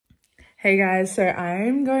Hey guys, so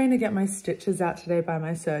I'm going to get my stitches out today by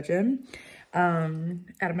my surgeon, out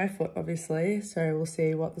of my foot obviously, so we'll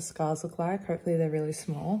see what the scars look like. Hopefully they're really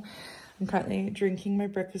small. I'm currently drinking my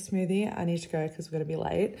breakfast smoothie. I need to go because we're going to be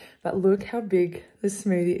late, but look how big this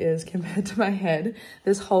smoothie is compared to my head.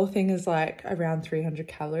 This whole thing is like around 300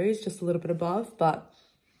 calories, just a little bit above, but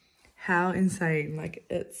how insane, like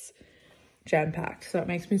it's jam-packed, so it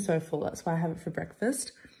makes me so full. That's why I have it for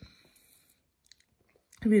breakfast.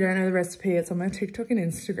 If you don't know the recipe, it's on my TikTok and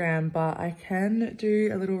Instagram, but I can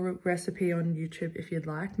do a little recipe on YouTube if you'd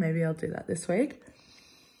like. Maybe I'll do that this week.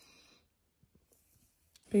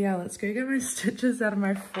 But yeah, let's go get my stitches out of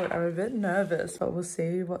my foot. I'm a bit nervous, but we'll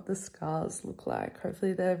see what the scars look like.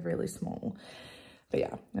 Hopefully they're really small. But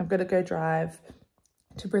yeah, I'm gonna go drive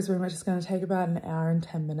to Brisbane, which is gonna take about an hour and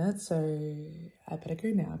 10 minutes. So I better go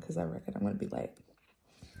now because I reckon I'm gonna be late.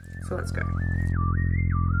 So let's go.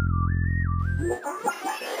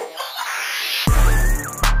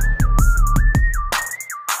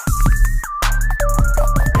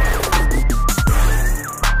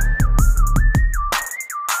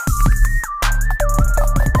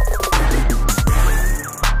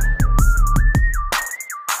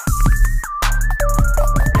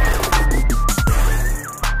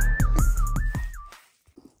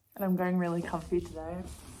 And I'm going really comfy today.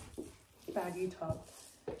 Baggy top,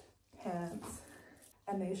 pants,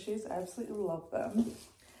 and these shoes, I absolutely love them.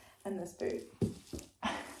 And this boot.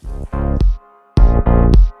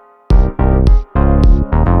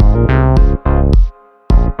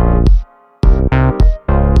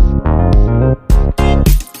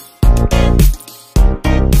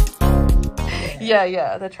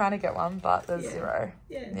 Yeah, they're trying to get one, but there's zero.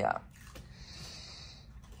 Yeah.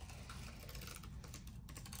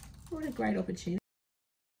 What a great opportunity.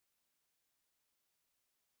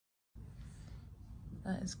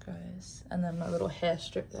 That is gross. And then my little hair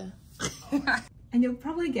strip there. And you'll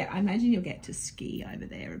probably get, I imagine you'll get to ski over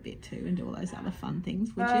there a bit too and do all those other fun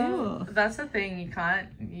things, would you? Or? That's the thing, you can't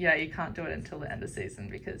do it until the end of season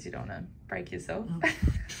because you don't want to break yourself. Oh,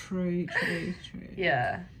 true.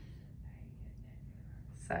 Yeah.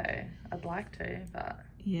 So I'd like to, but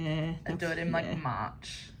yeah, I'd do it in like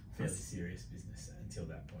March. Fairly serious business until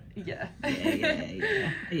that point. Yeah.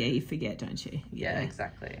 Yeah, you forget, don't you? Yeah,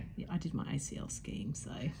 exactly. Yeah, I did my ACL skiing,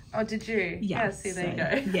 so. Oh, did you? Yeah. See, there you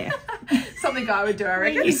go. Yeah. Something I would do, I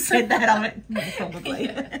reckon. You said that, I went, no, probably.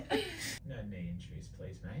 No knee injuries,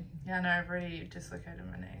 please, mate. Yeah, no, I've already dislocated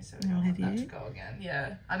my knee, so we Oh, don't have want that you? to go again.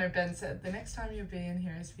 Yeah. I know Ben said the next time you'll be in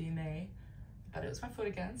here is for your knee. But it was my foot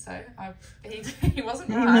again, so he wasn't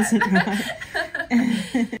right. He wasn't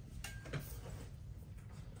right.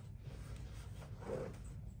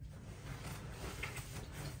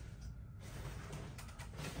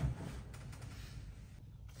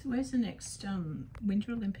 So where's the next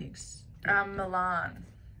Winter Olympics? Milan.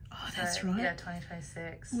 Oh, that's right. Yeah,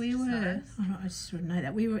 2026. We were, nice. oh, no, I just wouldn't know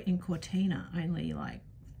that. We were in Cortina only like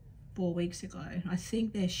 4 weeks ago. I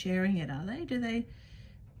think they're sharing it, are they? Do they?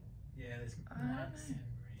 Yeah, there's Mark San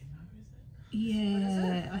Marino, is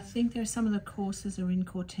it? Yeah, I think there's some of the courses are in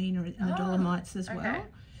Cortina and the Dolomites as well.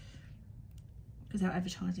 Because they're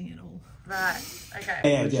advertising it all. Right,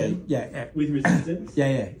 okay. Yeah. With resistance?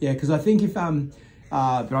 Yeah, because I think if, but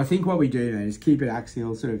I think what we do then is keep it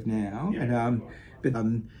axial sort of now. Yeah.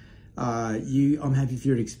 And, I'm happy for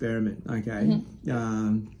your experiment, okay?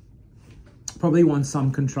 Probably want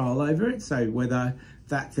some control over it. So whether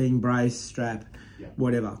that thing, brace, strap,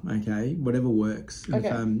 whatever, okay? Whatever works. Okay.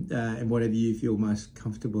 And whatever you feel most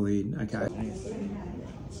comfortable in, okay?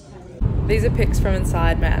 These are pics from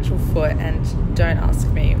inside my actual foot, and don't ask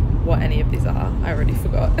me what any of these are. I already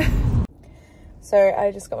forgot. So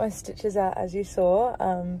I just got my stitches out, as you saw,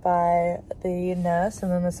 by the nurse,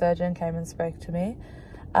 and then the surgeon came and spoke to me.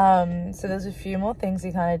 So there's a few more things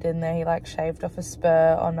he kind of did in there. He like shaved off a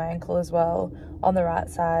spur on my ankle as well, on the right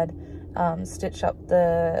side, stitched up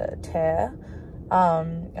the tear.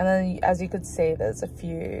 And then as you could see, there's a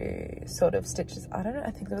few sort of stitches. I don't know,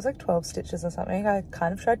 I think there was like 12 stitches or something. I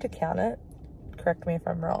kind of tried to count it. Correct me if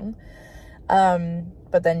I'm wrong.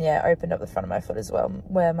 But then yeah, opened up the front of my foot as well,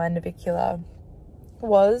 where my navicular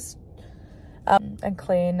was, and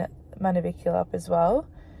clean my navicular up as well.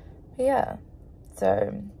 But yeah,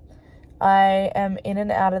 so I am in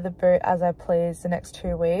and out of the boot as I please the next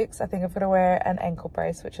 2 weeks. I think I've got to wear an ankle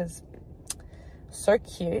brace, which is so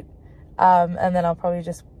cute. And then I'll probably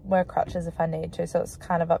just wear crutches if I need to. So it's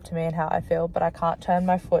kind of up to me and how I feel, but I can't turn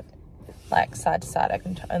my foot like side to side. I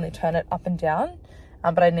can only turn it up and down,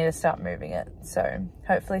 but I need to start moving it. So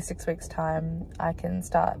hopefully 6 weeks time, I can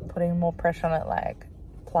start putting more pressure on it, like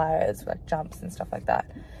pliers, like jumps and stuff like that.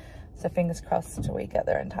 So fingers crossed we get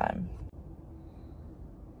there in time.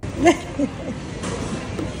 I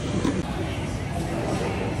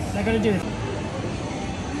gotta do it.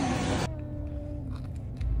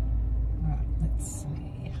 Right, let's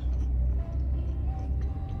see.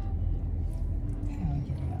 How we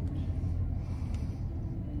get out.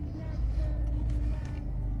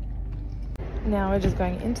 Now we're just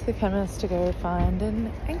going into the chemist to go find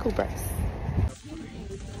an ankle brace.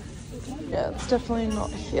 Yeah, it's definitely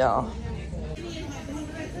not here.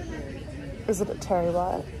 Is it at Terry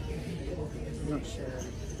White? Not sure.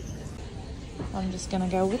 I'm just gonna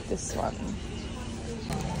go with this one.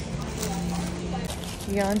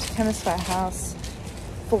 You go into Chemist Warehouse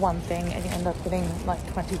for one thing and you end up getting like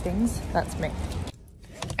 20 things. That's me.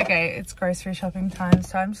 Okay, it's grocery shopping time,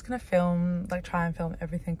 so I'm just gonna try and film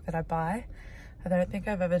everything that I buy. I don't think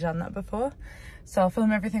I've ever done that before. So I'll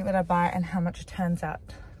film everything that I buy and how much it turns out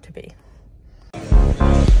to be.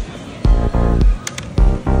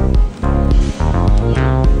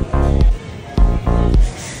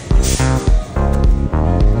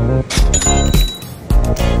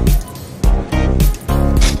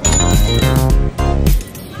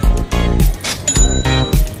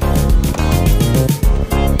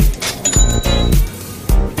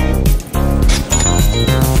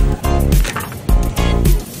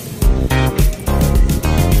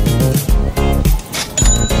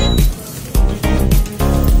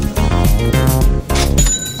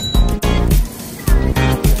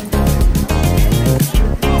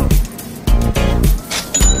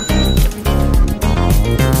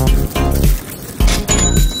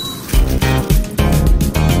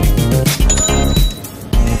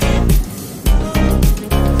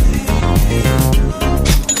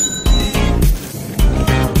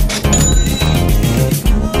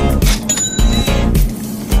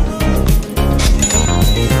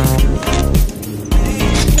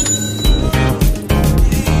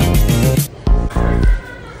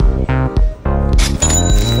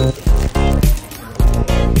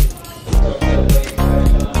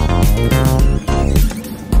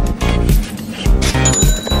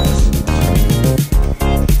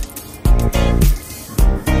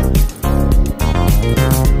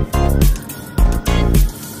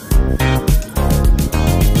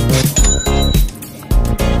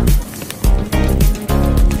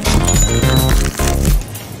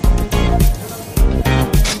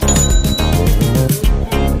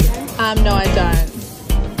 No, I don't.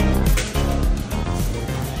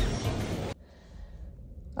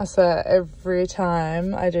 I swear, every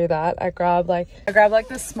time I do that, I grab like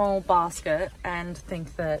this small basket and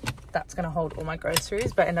think that that's gonna hold all my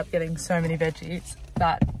groceries, but end up getting so many veggies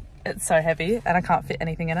that it's so heavy and I can't fit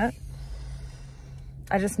anything in it.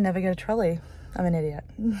 I just never get a trolley. I'm an idiot.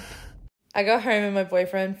 I got home and my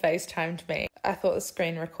boyfriend FaceTimed me. I thought the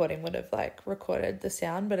screen recording would have like recorded the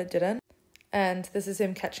sound, but it didn't. And this is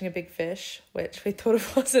him catching a big fish, which we thought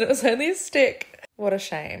it was, and it was only a stick. What a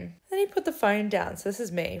shame. Then he put the phone down, so this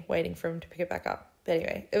is me waiting for him to pick it back up. But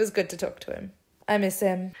anyway, it was good to talk to him. I miss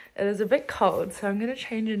him. It is a bit cold, so I'm going to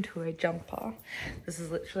change into a jumper. This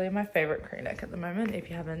is literally my favourite crew neck at the moment, if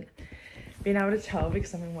you haven't been able to tell,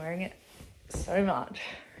 because I've been wearing it so much.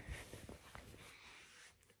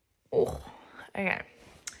 Oh, okay.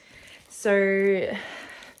 So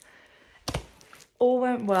all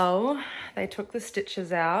went well. They took the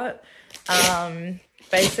stitches out.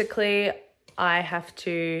 Basically, I have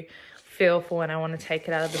to feel for when I want to take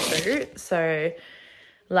it out of the boot. So,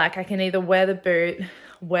 like, I can either wear the boot,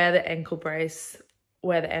 wear the ankle brace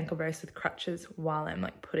with crutches while I'm,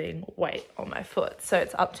 like, putting weight on my foot. So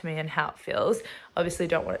it's up to me and how it feels. Obviously,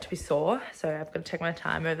 don't want it to be sore. So I've got to take my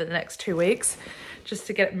time over the next 2 weeks just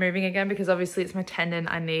to get it moving again, because obviously it's my tendon.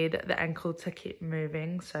 I need the ankle to keep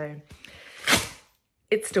moving. So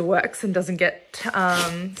it still works and doesn't get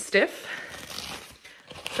stiff.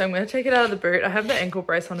 So I'm going to take it out of the boot. I have the ankle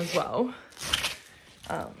brace on as well.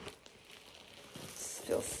 This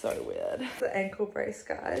feels so weird. The ankle brace,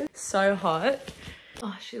 guys. So hot.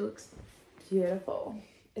 Oh, she looks beautiful.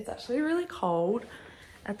 It's actually really cold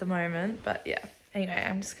at the moment, but yeah. Anyway,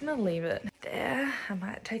 I'm just going to leave it there. I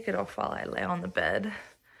might take it off while I lay on the bed.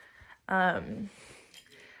 I've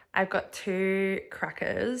got 2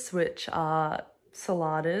 crackers, which are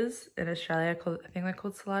saladas in Australia. I think they're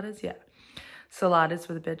called saladas, yeah. Saladas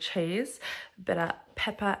with a bit of cheese, a bit of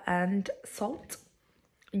pepper and salt.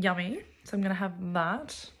 Yummy. So I'm gonna have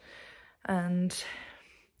that and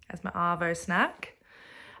as my arvo snack.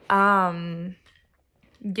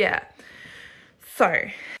 Yeah. So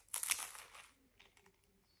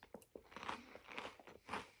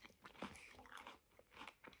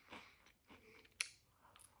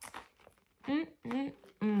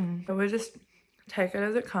So we'll just take it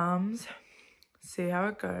as it comes. see how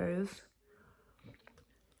it goes.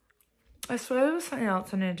 I swear there was something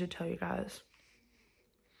else I needed to tell you guys.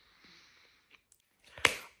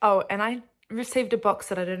 Oh, and I received a box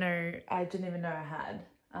that I didn't even know I had.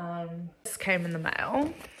 This came in the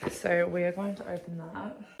mail, so we are going to open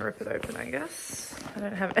that. Rip it open, I guess. I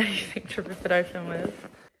don't have anything to rip it open with.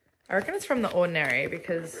 I reckon it's from The Ordinary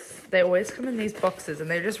because they always come in these boxes and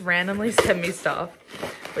they just randomly send me stuff,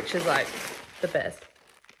 which is like the best.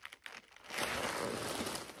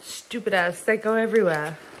 Stupid ass, they go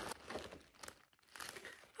everywhere.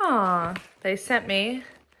 Ah, they sent me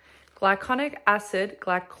glycolic acid,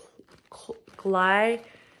 glycolic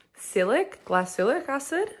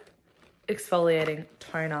acid exfoliating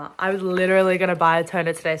toner. I was literally gonna buy a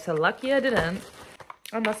toner today, so lucky I didn't.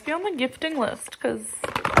 I must be on the gifting list because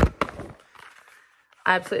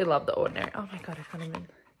I absolutely love The Ordinary. Oh my god, I can't even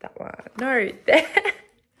that one. No,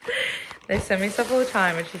 they send me stuff all the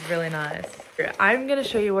time, which is really nice. I'm gonna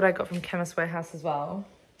show you what I got from Chemist Warehouse as well.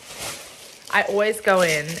 I always go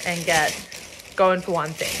in and go in for one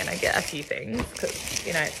thing and I get a few things because,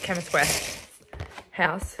 you know, it's Chemist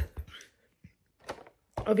Warehouse.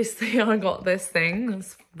 Obviously, I got this thing.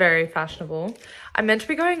 It's very fashionable. I'm meant to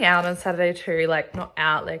be going out on Saturday too, like not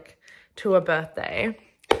out, like to a birthday.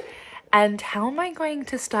 And how am I going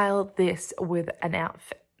to style this with an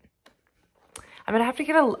outfit? I'm gonna have to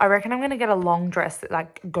get I reckon I'm gonna get a long dress that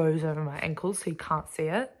like goes over my ankles so you can't see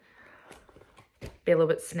it. Be a little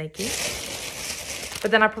bit sneaky. But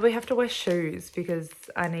then I probably have to wear shoes because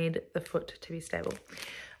I need the foot to be stable.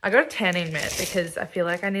 I got a tanning mitt because I feel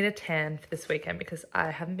like I need a tan for this weekend because I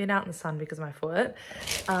haven't been out in the sun because of my foot.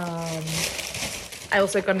 I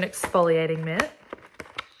also got an exfoliating mitt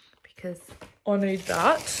because I need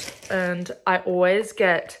that. And I always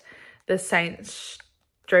get the Saint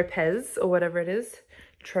Tropez or whatever it is.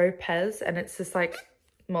 Tropez. And it's this like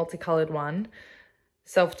multicolored one.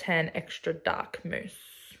 Self-tan extra dark mousse.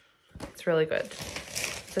 It's really good.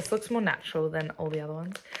 This looks more natural than all the other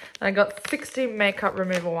ones. And I got 60 makeup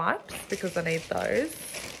removal wipes because I need those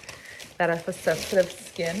that are for sensitive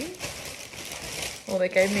skin. Well, they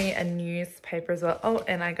gave me a newspaper as well. Oh,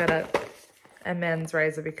 and I got a men's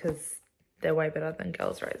razor because they're way better than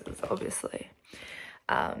girls' razors, obviously.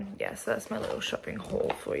 Yeah, so that's my little shopping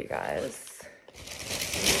haul for you guys.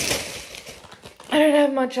 I don't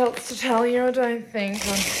have much else to tell you, I don't think,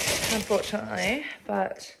 unfortunately,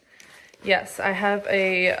 but yes, I have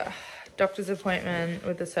a doctor's appointment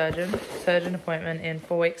with the surgeon appointment in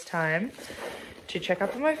 4 weeks' time to check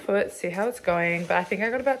up on my foot, see how it's going, but I think I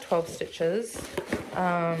got about 12 stitches.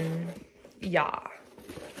 Yeah.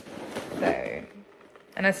 So,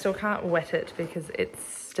 and I still can't wet it because it's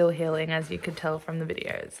still healing, as you could tell from the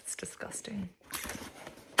videos. It's disgusting.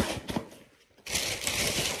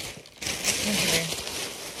 Okay.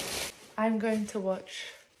 I'm going to watch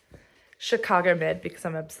Chicago Med because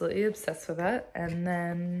I'm absolutely obsessed with it, and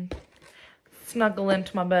then snuggle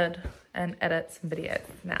into my bed and edit some videos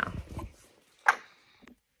now.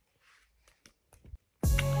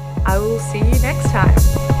 I will see you next time.